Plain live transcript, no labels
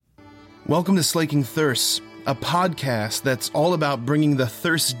Welcome to Slaking Thirsts, a podcast that's all about bringing the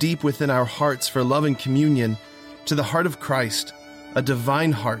thirst deep within our hearts for love and communion to the heart of Christ, a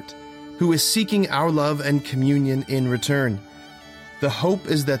divine heart, who is seeking our love and communion in return. The hope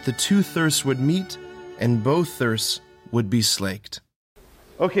is that the two thirsts would meet and both thirsts would be slaked.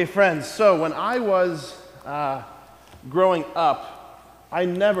 Okay, friends, so when I was growing up, I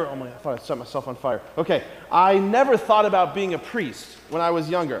thought I set myself on fire. Okay, I never thought about being a priest when I was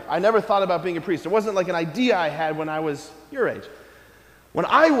younger. I never thought about being a priest. It wasn't like an idea I had when I was your age. When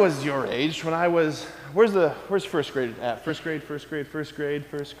I was your age, where's first grade at? First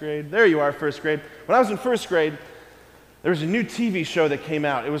grade. There you are, first grade. When I was in first grade, there was a new TV show that came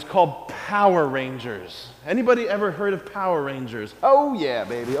out. It was called Power Rangers. Anybody ever heard of Power Rangers? Oh yeah,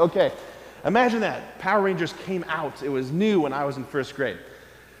 baby, okay. Imagine that. Power Rangers came out. It was new when I was in first grade.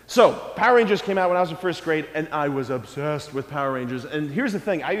 So, Power Rangers came out when I was in first grade, and I was obsessed with Power Rangers. And here's the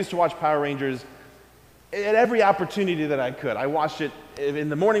thing. I used to watch Power Rangers at every opportunity that I could. I watched it in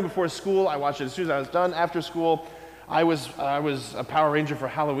the morning before school. I watched it as soon as I was done after school. I was a Power Ranger for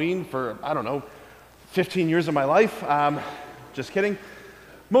Halloween for, 15 years of my life. Just kidding.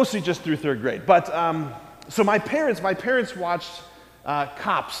 Mostly just through third grade. But, so my parents watched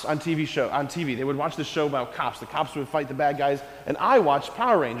Cops on TV. They would watch the show about cops. The cops would fight the bad guys, and I watched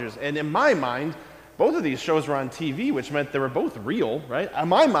Power Rangers. And in my mind, both of these shows were on TV, which meant they were both real, right? In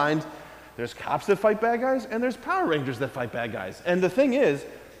my mind, there's cops that fight bad guys, and there's Power Rangers that fight bad guys. And the thing is,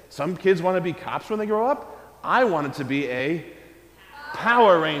 some kids want to be cops when they grow up. I wanted to be a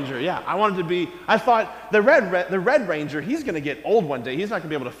Power Ranger. Yeah, I thought the Red Ranger, he's going to get old one day. He's not going to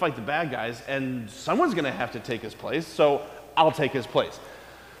be able to fight the bad guys, and someone's going to have to take his place. So I'll take his place.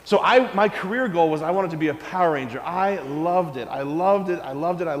 So my career goal was I wanted to be a Power Ranger. I loved it.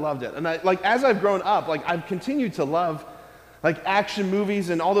 And as I've grown up, I've continued to love action movies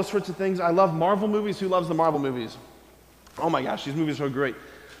and all those sorts of things. I love Marvel movies. Who loves the Marvel movies? Oh my gosh, these movies are great.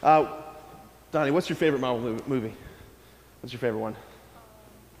 Donnie, what's your favorite Marvel movie? What's your favorite one?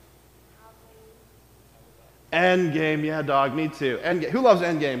 Endgame, yeah, dog, me too. Endgame. Who loves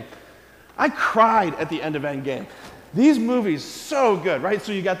Endgame? I cried at the end of Endgame. These movies, so good, right?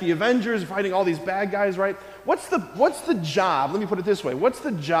 So you got the Avengers fighting all these bad guys, right? What's the job, let me put it this way, what's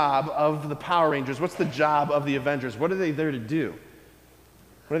the job of the Power Rangers? What's the job of the Avengers? What are they there to do?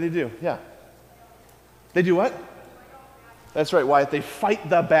 What do they do? Yeah. They do what? That's right, Wyatt. They fight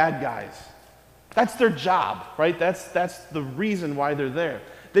the bad guys. That's their job, right? That's the reason why they're there.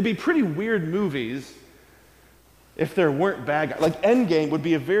 They'd be pretty weird movies if there weren't bad guys. Endgame would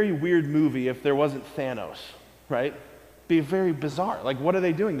be a very weird movie if there wasn't Thanos. Right? Be very bizarre. What are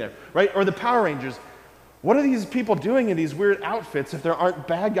they doing there? Right? Or the Power Rangers. What are these people doing in these weird outfits if there aren't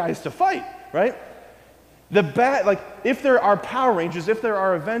bad guys to fight? Right? If there are Power Rangers, if there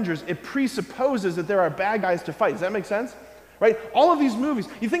are Avengers, it presupposes that there are bad guys to fight. Does that make sense? Right? All of these movies.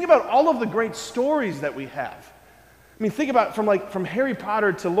 You think about all of the great stories that we have. I mean, think about from Harry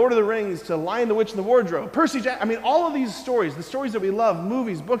Potter to Lord of the Rings to Lion, the Witch, and the Wardrobe, Percy Jackson. I mean, all of these stories, the stories that we love,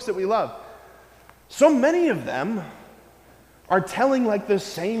 movies, books that we love. So many of them are telling the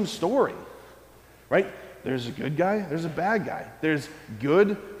same story, right? There's a good guy, there's a bad guy. There's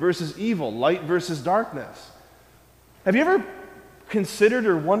good versus evil, light versus darkness. Have you ever considered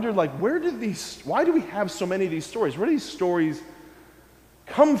or wondered, why do we have so many of these stories? Where do these stories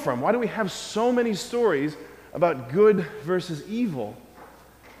come from? Why do we have so many stories about good versus evil?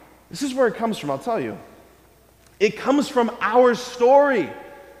 This is where it comes from, I'll tell you. It comes from our story.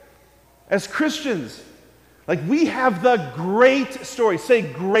 As Christians, we have the great story. Say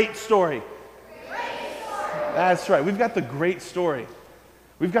great story. Great story. That's right. We've got the great story.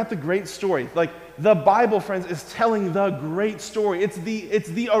 We've got the great story. The Bible, friends, is telling the great story. It's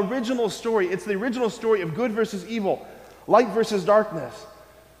the original story. It's the original story of good versus evil, light versus darkness.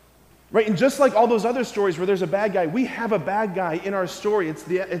 Right? And just like all those other stories where there's a bad guy, we have a bad guy in our story. It's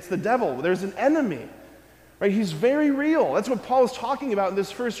the devil. There's an enemy. Right? He's very real. That's what Paul is talking about in this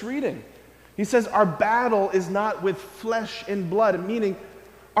first reading. He says our battle is not with flesh and blood, meaning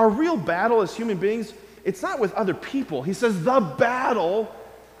our real battle as human beings, it's not with other people. He says the battle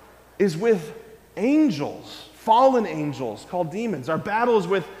is with angels, fallen angels called demons. Our battle is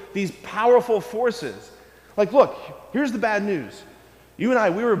with these powerful forces. Look, here's the bad news. You and I,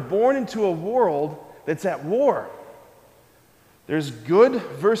 we were born into a world that's at war. There's good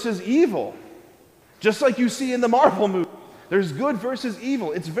versus evil. Just like you see in the Marvel movie. There's good versus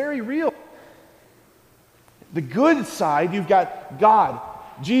evil. It's very real. The good side, you've got God,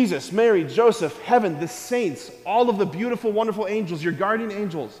 Jesus, Mary, Joseph, heaven, the saints, all of the beautiful, wonderful angels, your guardian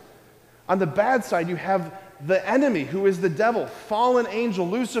angels. On the bad side, you have the enemy, who is the devil, fallen angel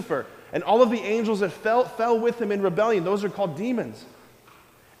Lucifer, and all of the angels that fell with him in rebellion. Those are called demons.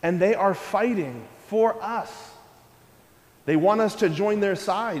 And they are fighting for us. They want us to join their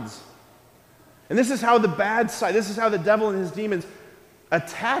sides. And this is how the bad side, this is how the devil and his demons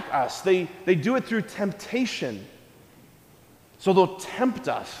attack us. They do it through temptation. So they'll tempt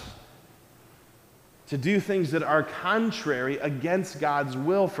us to do things that are contrary against God's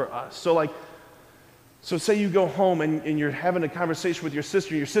will for us. So say you go home and you're having a conversation with your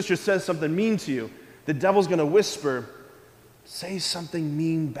sister says something mean to you. The devil's going to whisper, say something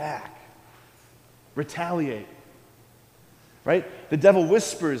mean back. Retaliate. Right? The devil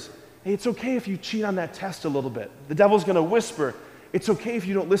whispers, hey, it's okay if you cheat on that test a little bit. The devil's going to whisper, it's okay if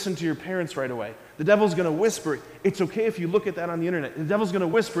you don't listen to your parents right away. The devil's going to whisper, it's okay if you look at that on the internet. The devil's going to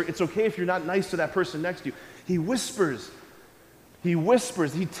whisper, it's okay if you're not nice to that person next to you. He whispers,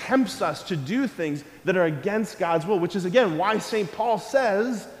 he tempts us to do things that are against God's will, which is, again, why St. Paul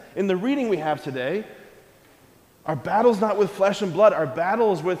says in the reading we have today, our battle's not with flesh and blood, our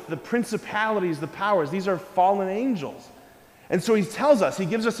battle is with the principalities, the powers. These are fallen angels. And so he tells us, he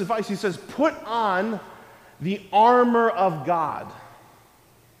gives us advice, he says, put on the armor of God.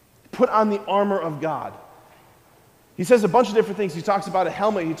 Put on the armor of God. He says a bunch of different things. He talks about a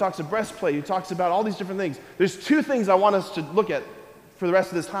helmet, he talks a breastplate, he talks about all these different things. There's two things I want us to look at for the rest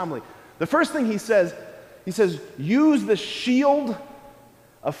of this homily. The first thing he says, use the shield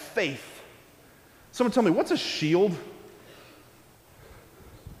of faith. Someone tell me, what's a shield?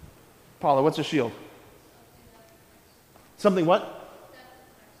 Paula, what's a shield? Something what?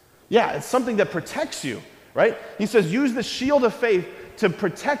 Yeah, it's something that protects you, right? He says, use the shield of faith to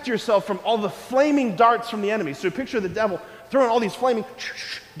protect yourself from all the flaming darts from the enemy. So picture the devil throwing all these flaming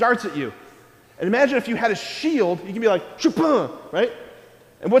darts at you. And imagine if you had a shield, you can be like, right?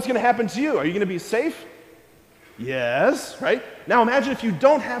 And what's going to happen to you? Are you going to be safe? Yes, right? Now imagine if you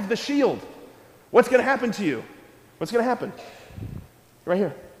don't have the shield. What's going to happen to you? What's going to happen? Right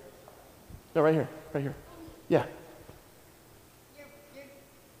here. No, right here. Right here. Yeah.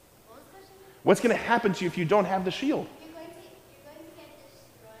 What's going to happen to you if you don't have the shield?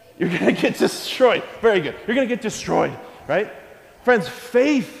 You're going to get destroyed. Very good. You're going to get destroyed, right? Friends,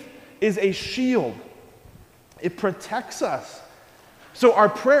 faith is a shield. It protects us. So our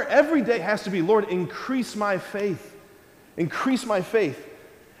prayer every day has to be, Lord, increase my faith. Increase my faith.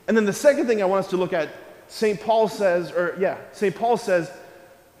 And then the second thing I want us to look at, St. Paul says,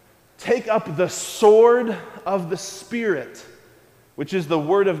 take up the sword of the Spirit, which is the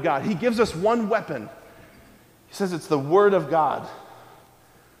Word of God. He gives us one weapon. He says it's the Word of God.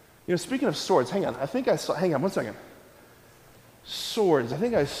 You know, speaking of swords, hang on one second. Swords, I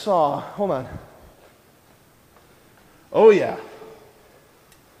think I saw, hold on. Oh yeah.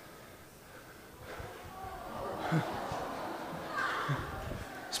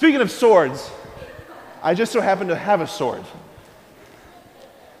 Speaking of swords, I just so happen to have a sword.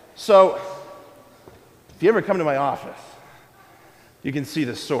 So, if you ever come to my office, you can see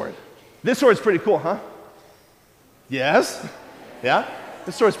this sword. This sword's pretty cool, huh? Yes? Yeah?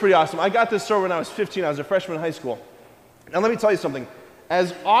 This sword's pretty awesome. I got this sword when I was 15. I was a freshman in high school. Now let me tell you something.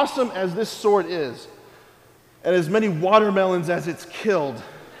 As awesome as this sword is, and as many watermelons as it's killed,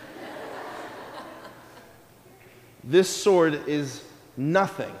 this sword is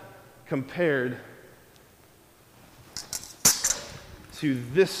nothing compared to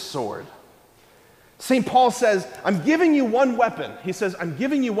this sword. St. Paul says, I'm giving you one weapon. He says, I'm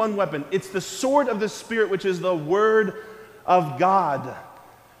giving you one weapon. It's the sword of the Spirit, which is the Word of God,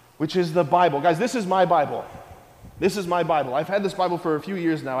 which is the Bible. Guys, this is my Bible. This is my Bible. I've had this Bible for a few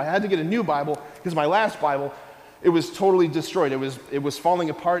years now. I had to get a new Bible because my last Bible, it was totally destroyed. It was falling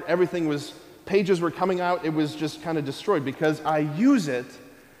apart. Pages were coming out. It was just kind of destroyed because I use it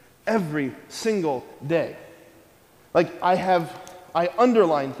every single day. Like I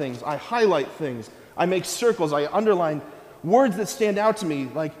underline things. I highlight things. I make circles. I underline words that stand out to me,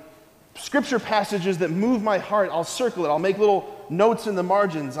 like scripture passages that move my heart. I'll circle it. I'll make little notes in the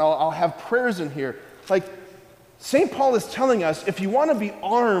margins. I'll have prayers in here. Like St. Paul is telling us, if you want to be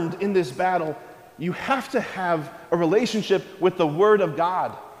armed in this battle, you have to have a relationship with the Word of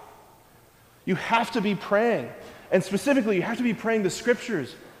God. You have to be praying. And specifically, you have to be praying the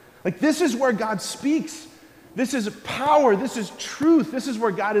Scriptures. Like this is where God speaks. This is power. This is truth. This is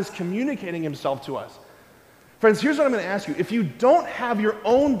where God is communicating Himself to us. Friends, here's what I'm going to ask you. If you don't have your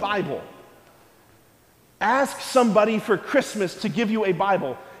own Bible, ask somebody for Christmas to give you a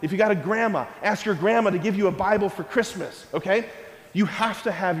Bible. If you got a grandma, ask your grandma to give you a Bible for Christmas, okay? You have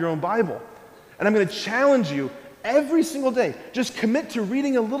to have your own Bible. And I'm going to challenge you every single day. Just commit to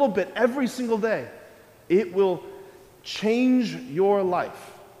reading a little bit every single day. It will change your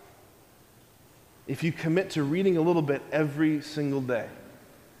life if you commit to reading a little bit every single day.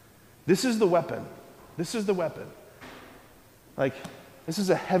 This is the weapon. This is the weapon. Like, this is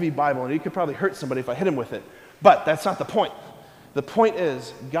a heavy Bible, and you could probably hurt somebody if I hit him with it. But that's not the point. The point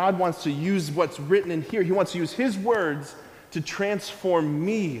is, God wants to use what's written in here. He wants to use his words to transform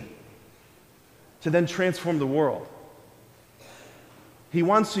me, to then transform the world. He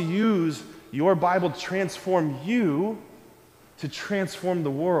wants to use your Bible to transform you, to transform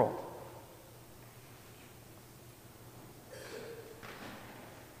the world.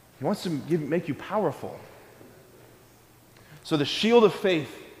 He wants to make you powerful. So the shield of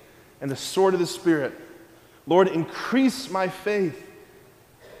faith and the sword of the Spirit. Lord, increase my faith.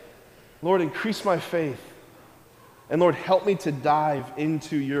 Lord, increase my faith. And Lord, help me to dive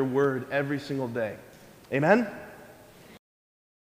into your word every single day. Amen?